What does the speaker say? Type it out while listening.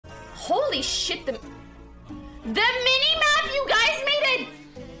Holy shit, the mini-map, you guys made it!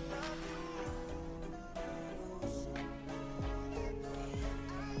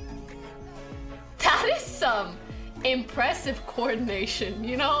 That is some impressive coordination,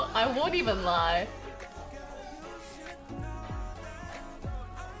 you know? I won't even lie.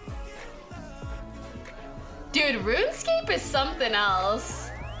 Dude, RuneScape is something else.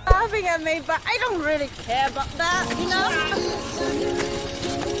 Laughing at me, but I don't really care about that, you know?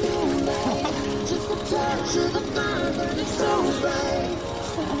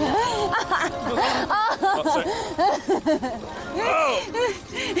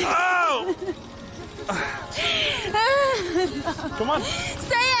 Oh! Come on.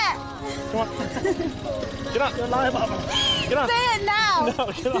 Say it! Come on. Get on. You're lying about me. Get on. Say it now!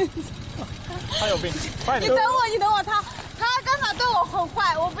 No, get on. 他有病，快点！你等我，你等我，他刚才对我很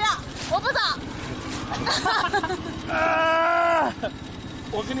坏，我不要，我不走。啊！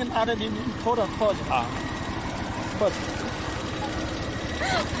我给你拿着，你拖着啊，拖着。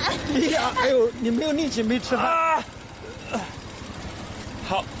你呀，哎呦，你没有力气，没吃饭。啊、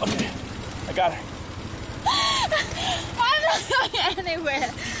好 ，OK，I got it. I'm not going anywhere.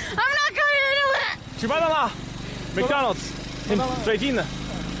 I'm not going anywhere. 去麦当劳 ，McDonald's， 最近的。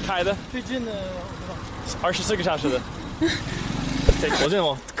 开的最近的24个小时的，我这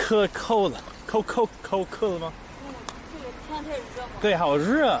种扣了吗？对，好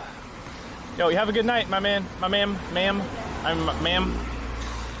热。Yo, you have a good night, my man, ma'am. I'm ma'am.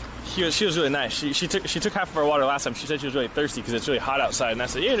 She was really nice. She took half of our water last time. She said she was really thirsty because it's really hot outside, and I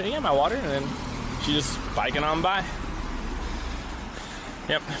said, yeah, my water, and then she just biking on by.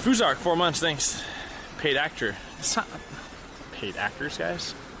 Yep, Fuzark, 4 months, thanks. Paid actor. It's not paid actors,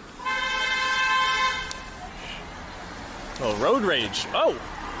 guys. Oh, road rage. Oh!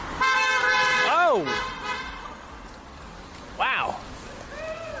 Oh! Wow!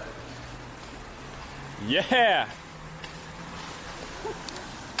 Yeah!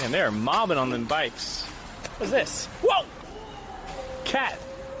 And they're mobbing on them bikes. What's this? Whoa! Cat!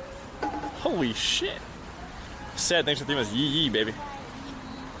 Holy shit! Sad, thanks for 3 months. Yee yee, baby.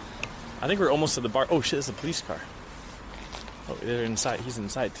 I think we're almost to the bar. Oh shit, there's a police car. Oh, they're inside. He's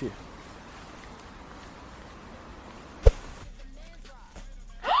inside too.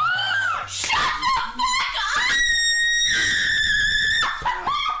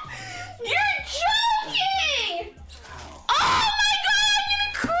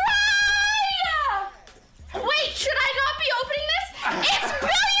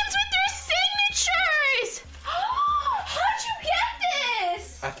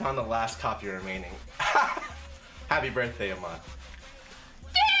 On the last copy remaining. Happy birthday, Ahmad.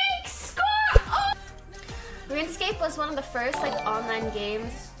 Thanks, Scott! Oh. RuneScape was one of the first online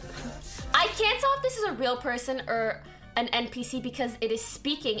games. I can't tell if this is a real person or an NPC because it is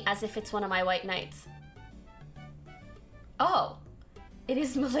speaking as if it's one of my white knights. Oh, it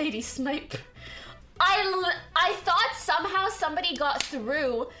is Milady Snipe. I thought somehow somebody got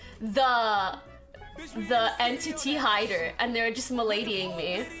through the entity hider and they're just maladying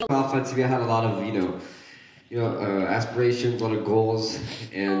me. OfflineTV, I had a lot of aspirations, a lot of goals,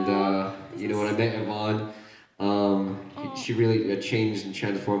 and when I met Yvonne, she really changed and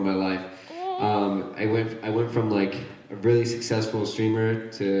transformed my life. I went from like a really successful streamer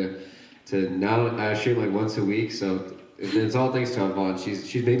to now I stream like once a week. So it's all thanks to Yvonne.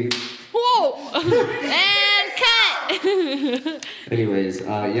 She's made me. Whoa! And cut. Anyways,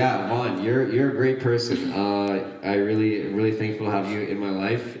 yeah, Vaughn, you're a great person. I really thankful to have you in my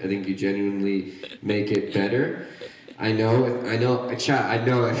life. I think you genuinely make it better. I know, chat, I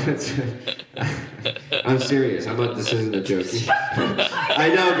know. I'm serious. This isn't a joke. I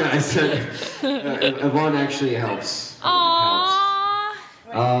know, guys. Vaughn actually helps. Aww.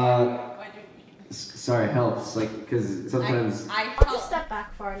 Sorry, helps. Like, because sometimes. I just step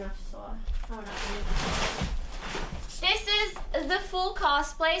back far enough so I don't have to. This is the full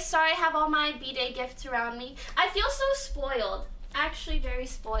cosplay. Sorry, I have all my B-Day gifts around me. I feel so spoiled. Actually, very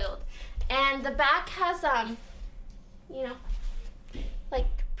spoiled. And the back has like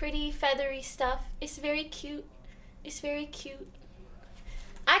pretty feathery stuff. It's very cute. It's very cute.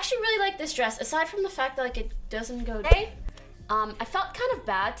 I actually really like this dress, aside from the fact that it doesn't go down. I felt kind of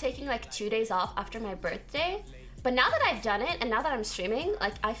bad taking 2 days off after my birthday, but now that I've done it and now that I'm streaming,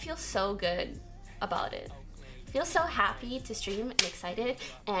 I feel so good about it. I feel so happy to stream and excited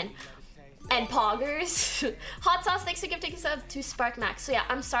and poggers. Hot sauce, thanks for gifting us up to Spark Max. So yeah,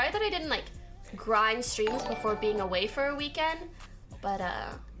 I'm sorry that I didn't grind streams before being away for a weekend, but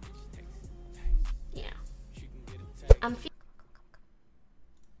yeah, I'm feeling.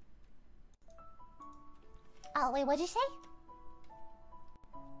 Oh wait, what'd you say?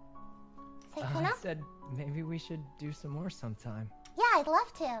 said maybe we should do some more sometime. Yeah, I'd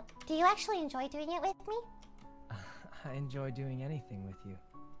love to. Do you actually enjoy doing it with me? I enjoy doing anything with you.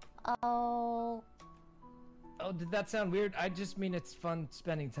 Oh. Oh, did that sound weird? I just mean it's fun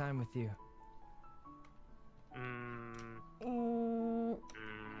spending time with you.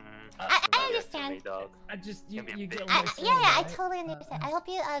 I understand. I just, you get what yeah, I'm saying, I right? totally understand. I hope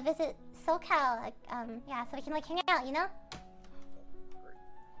you visit SoCal, like, yeah, so we can like hang out, you know?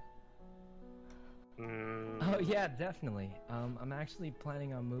 Oh yeah, definitely. I'm actually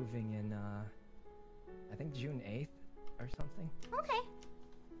planning on moving in, I think June 8th or something. Okay.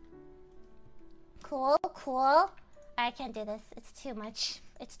 Cool, cool. I can't do this. It's too much.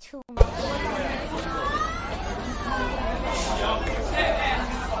 It's too much.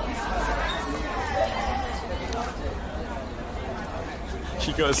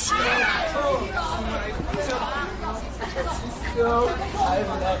 She goes.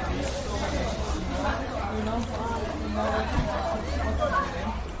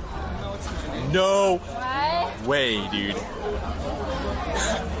 No way, dude.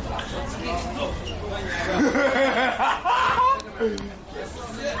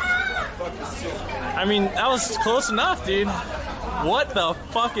 I mean, that was close enough, dude. What the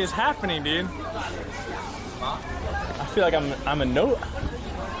fuck is happening, dude? I feel like I'm a note.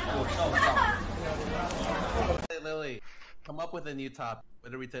 Hey, Lily, come up with a new topic.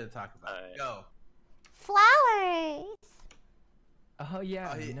 What are we going to talk about? Go. Flowers. Oh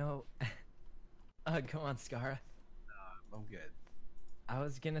yeah, you know. Go on, Scara. I'm good. I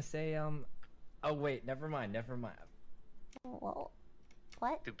was gonna say, oh wait, never mind. Whoa.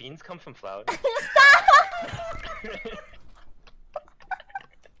 What? Do beans come from flowers?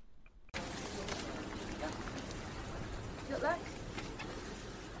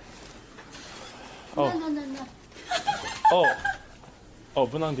 Oh.哦哦，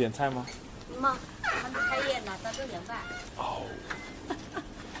不能点菜吗？还没开业呢，到6点半。哦。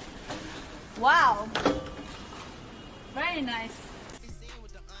 Wow. Very nice.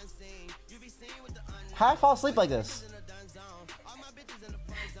 How do I fall asleep like this?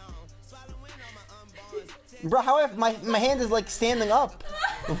 Bro, how if my hand is like standing up?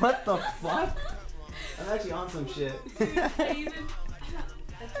 What the fuck? I'm actually on some shit.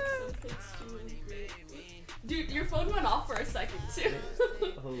 Dude, your phone went off for a second too.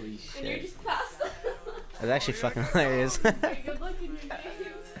 Holy shit. And you're just past. That's actually fucking hilarious. Good luck in your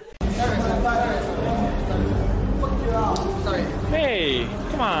games. Hey,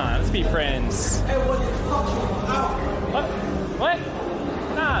 come on, let's be friends. Hey, what the fuck you up? What? What?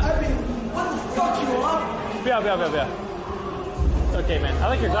 Nah. I mean, what the fuck you up? 不要 It's okay, man. I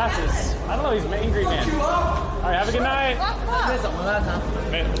like your glasses. I don't know, he's an angry man. Alright, have a good night.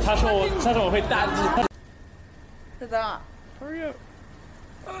 没，他说我会大只。是的。 Hurry up.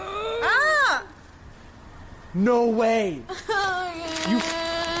 啊 No way. You.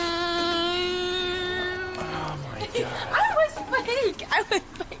 Oh my god. I was fake.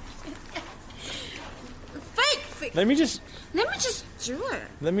 Fake. Let me just do it.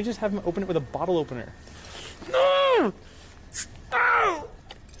 Let me just have him open it with a bottle opener. No! Oh!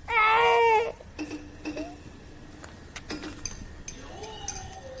 Oh!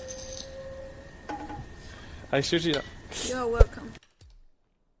 I seriously. You're welcome.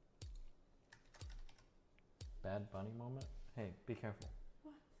 Bad bunny moment? Hey, be careful.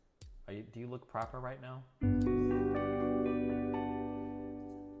 What? Do you look proper right now?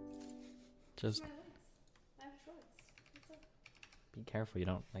 Just I have shorts. What's up? be careful you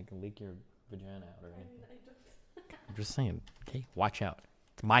don't like leak your vagina out or anything. I'm just saying, okay? Watch out.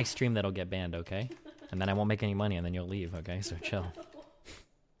 It's my stream that'll get banned, okay? And then I won't make any money and then you'll leave, okay? So chill.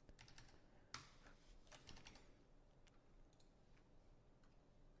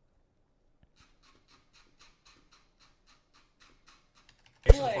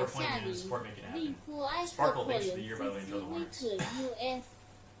 Sparkle, thanks for the year, by the way, enjoy the horns.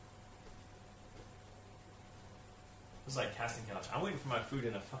 It's like casting couch. I'm waiting for my food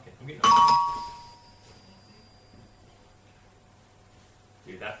in a fucking. I'm getting.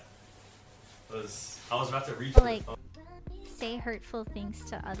 Dude, that was. I was about to reach. Like, say hurtful things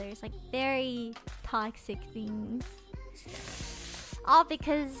to others, like very toxic things. All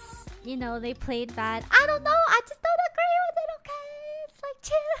because, you know, they played bad. I don't know. I just don't agree with it. Okay, it's like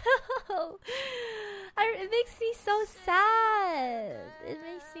chill. It makes me so sad. It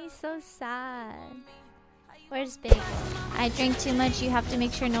makes me so sad. Where's Big? I drink too much. You have to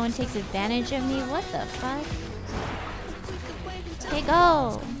make sure no one takes advantage of me. What the fuck? Okay,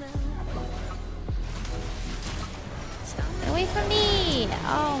 go. Get away from me.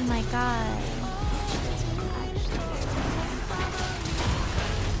 Oh my god.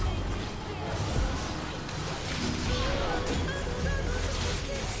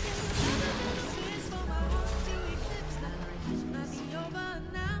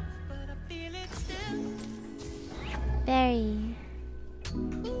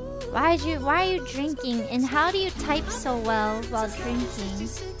 Why are you drinking? And how do you type so well while drinking?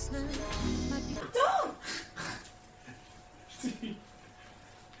 Don't!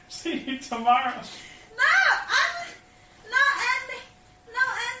 See you tomorrow. No! No ending! No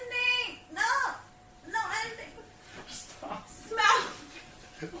ending! No ending! Stop.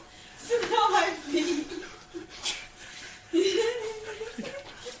 Smell my feet!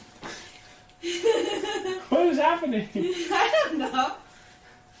 What is happening? I don't know.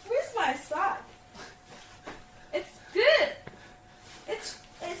 Where's my sock? It's good. It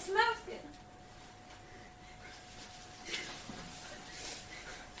smells good.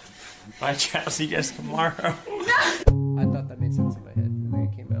 Bye, chat. See you guys tomorrow. I thought that made sense in my head, and then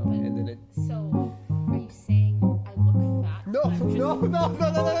it came out, and then it. So, are you saying I look fat? No.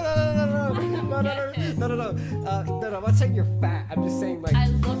 I'm not saying you're fat. I'm just saying like. I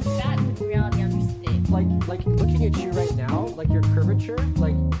look fat, but in reality I'm just thick. Like looking at you right now, like your curvature,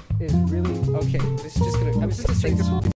 like is really okay. This is just gonna. I'm just gonna say this.